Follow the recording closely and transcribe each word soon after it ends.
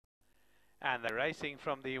And they're racing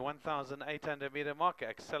from the 1,800 meter mark.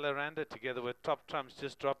 Acceleranda together with Top Trumps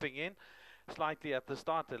just dropping in slightly at the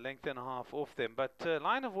start, a length and a half off them. But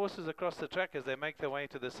line of horses across the track as they make their way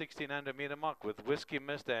to the 1,600 meter mark, with Whiskey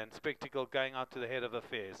Mister and Spectacle going out to the head of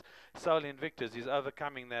affairs. Soul Invictus is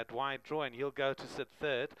overcoming that wide draw, and he'll go to sit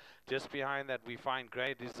third. Just behind that we find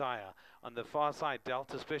Great Desire. On the far side,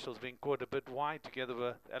 Delta Special's being caught a bit wide together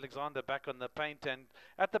with Alexander back on the paint, and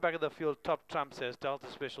at the back of the field, Top Trumps as Delta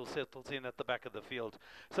Special settles in at the back of the field.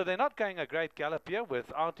 So they're not going a great gallop here,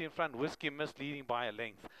 with out in front Whiskey Miss leading by a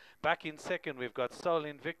length. Back in second, we've got Soul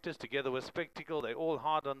Invictus together with Spectacle. They're all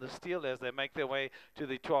hard on the steel as they make their way to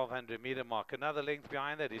the 1,200 meter mark. Another length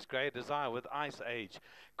behind that is Great Desire with Ice Age.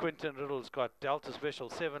 Quinton Riddle's got Delta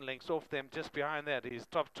Special 7 lengths off them. Just behind that is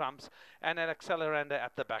Top Trumps and an Acceleranda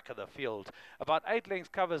at the back of the field. About 8 lengths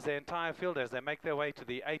covers the entire field as they make their way to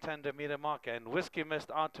the 800 meter mark, and Whiskey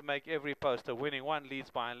Mist out to make every poster, winning one,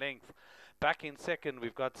 leads by a length. Back in second,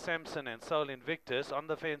 we've got Samson and Soul Invictus. On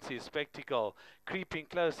the fence is Spectacle. Creeping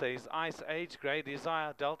closer is Ice Age, Great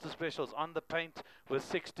Desire, Delta Specials on the paint with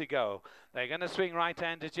 6 to go. They're going to swing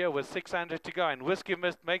right-handed here with 600 to go, and Whiskey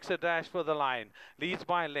Mist makes a dash for the line. Leads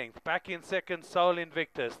by a length. Back in second, Soul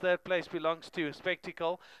Invictus. Third place belongs to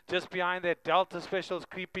Spectacle. Just behind that, Delta Specials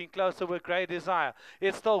creeping closer with Great Desire.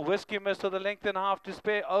 It's still Whiskey Mist with a length and a half to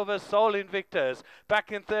spare over Soul Invictus.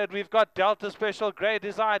 Back in third, we've got Delta Special, Great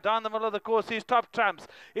Desire. Down the middle of the course is Top Trumps.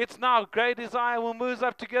 It's now Great Desire will move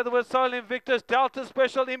up together with Soul Invictus. Delta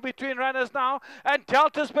Special in between runners now, and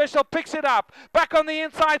Delta Special picks it up. Back on the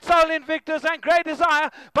inside, Soul Invictus and Great Desire,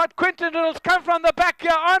 but Quinton Riddle's come from the back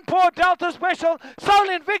here on poor Delta Special. Soul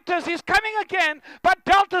Invictus is coming again, but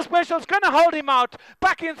Delta Special's going to hold him out.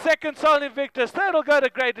 Back in second, Soul Invictus. Third will go to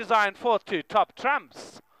Great Desire, and fourth to Top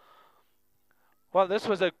Trumps. Well, this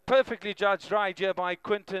was a perfectly judged ride here by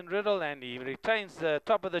Quinton Riddle, and he retains the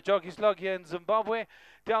top of the jockey's log here in Zimbabwe.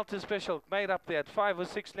 Delta Special made up there at 5 or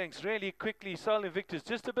 6 lengths really quickly. Soul Invictus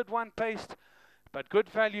just a bit one-paced, but good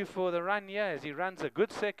value for the run here as he runs a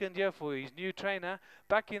good second year for his new trainer.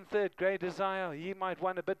 Back in third, Great Desire. He might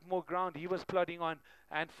want a bit more ground. He was plodding on,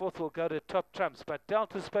 and fourth will go to Top Trumps. But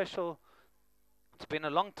Delta Special, it's been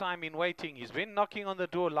a long time in waiting. He's been knocking on the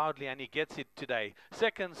door loudly, and he gets it today.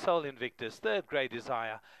 Second, Soul Invictus. Third, Great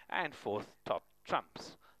Desire. And fourth, Top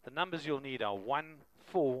Trumps. The numbers you'll need are 1,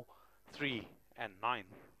 4, 3, and 9.